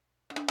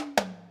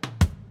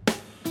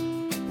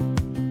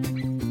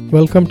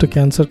Welcome to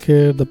Cancer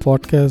Care, the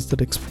podcast that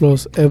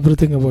explores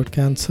everything about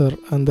cancer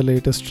and the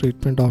latest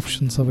treatment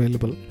options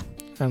available.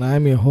 And I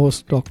am your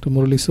host, Dr.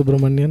 Murali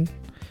Subramanian,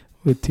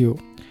 with you.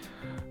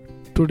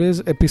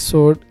 Today's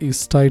episode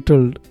is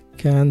titled,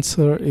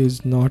 Cancer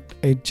is not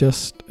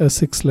just a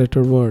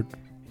 6-letter word.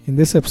 In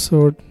this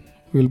episode,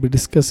 we will be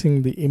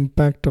discussing the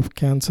impact of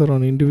cancer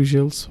on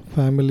individuals,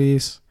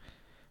 families,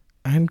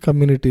 and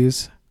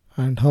communities,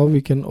 and how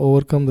we can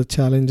overcome the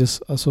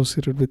challenges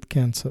associated with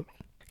cancer.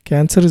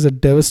 Cancer is a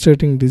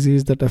devastating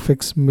disease that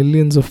affects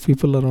millions of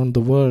people around the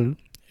world.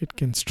 It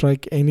can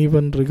strike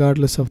anyone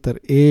regardless of their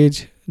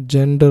age,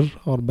 gender,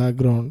 or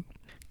background.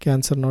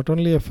 Cancer not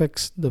only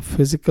affects the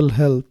physical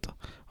health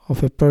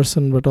of a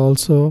person but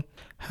also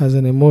has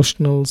an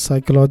emotional,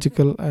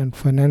 psychological, and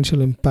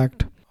financial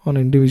impact on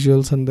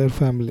individuals and their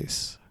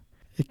families.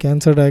 A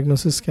cancer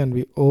diagnosis can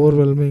be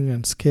overwhelming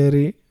and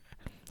scary,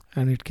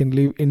 and it can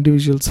leave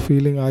individuals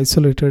feeling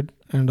isolated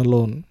and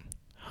alone.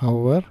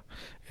 However,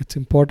 it's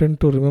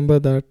important to remember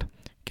that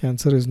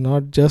cancer is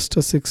not just a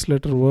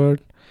 6-letter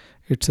word,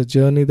 it's a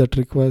journey that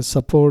requires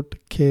support,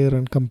 care,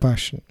 and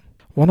compassion.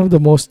 One of the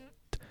most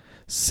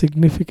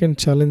significant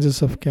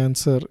challenges of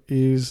cancer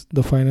is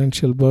the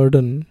financial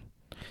burden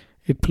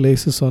it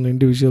places on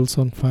individuals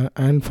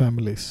and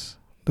families.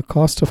 The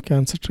cost of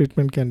cancer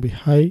treatment can be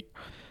high,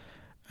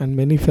 and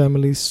many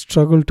families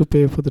struggle to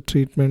pay for the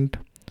treatment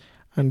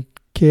and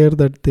care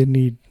that they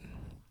need.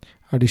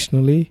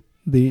 Additionally,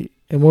 the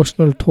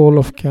emotional toll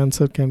of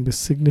cancer can be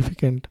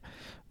significant,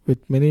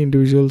 with many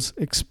individuals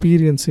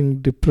experiencing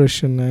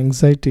depression,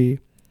 anxiety,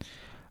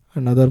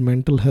 and other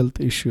mental health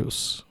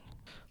issues.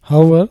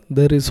 However,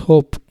 there is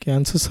hope.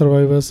 Cancer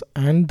survivors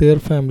and their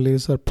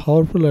families are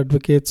powerful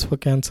advocates for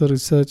cancer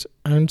research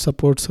and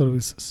support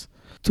services.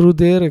 Through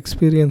their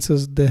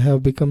experiences, they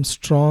have become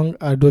strong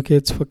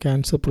advocates for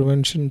cancer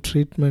prevention,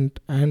 treatment,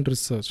 and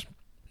research.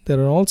 There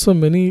are also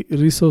many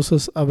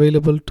resources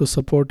available to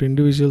support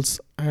individuals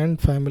and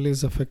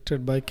families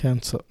affected by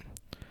cancer.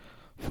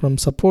 From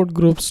support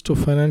groups to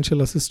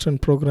financial assistance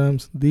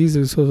programs, these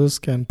resources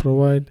can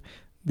provide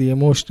the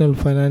emotional,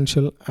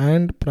 financial,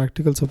 and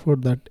practical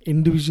support that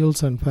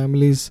individuals and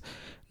families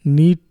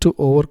need to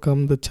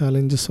overcome the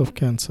challenges of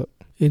cancer.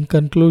 In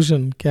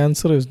conclusion,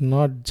 cancer is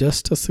not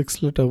just a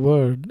 6-letter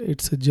word,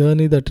 it's a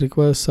journey that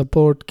requires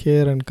support,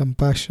 care, and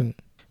compassion.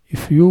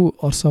 If you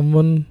or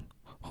someone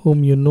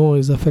whom you know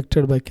is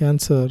affected by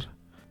cancer,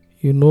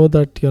 you know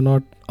that you're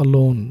not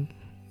alone.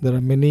 There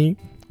are many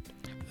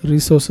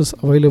resources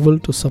available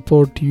to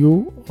support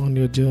you on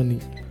your journey.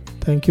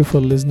 Thank you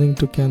for listening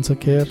to Cancer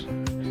Care,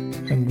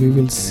 and we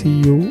will see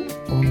you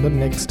on the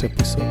next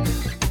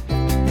episode.